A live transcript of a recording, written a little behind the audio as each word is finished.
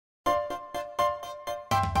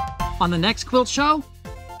On the next quilt show,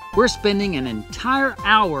 we're spending an entire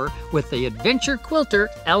hour with the Adventure Quilter,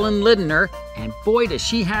 Lindner, and boy does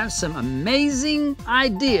she have some amazing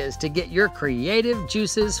ideas to get your creative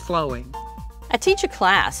juices flowing. I teach a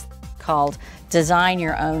class called Design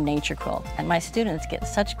Your Own Nature Quilt, and my students get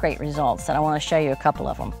such great results that I want to show you a couple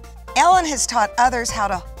of them. Ellen has taught others how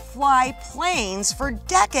to fly planes for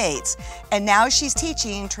decades, and now she's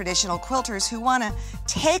teaching traditional quilters who want to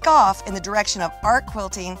take off in the direction of art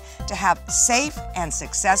quilting to have safe and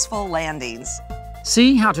successful landings.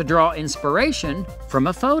 See how to draw inspiration from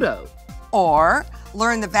a photo. Or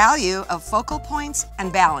learn the value of focal points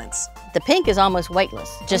and balance. The pink is almost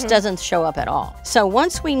weightless, just doesn't show up at all. So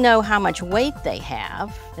once we know how much weight they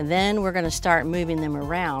have, then we're going to start moving them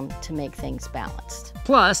around to make things balanced.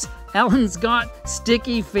 Plus, Ellen's got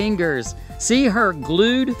sticky fingers. See her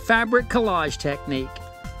glued fabric collage technique.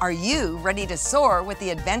 Are you ready to soar with the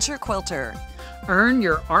Adventure Quilter? Earn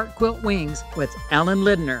your art quilt wings with Ellen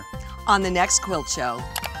Lindner On the next Quilt Show.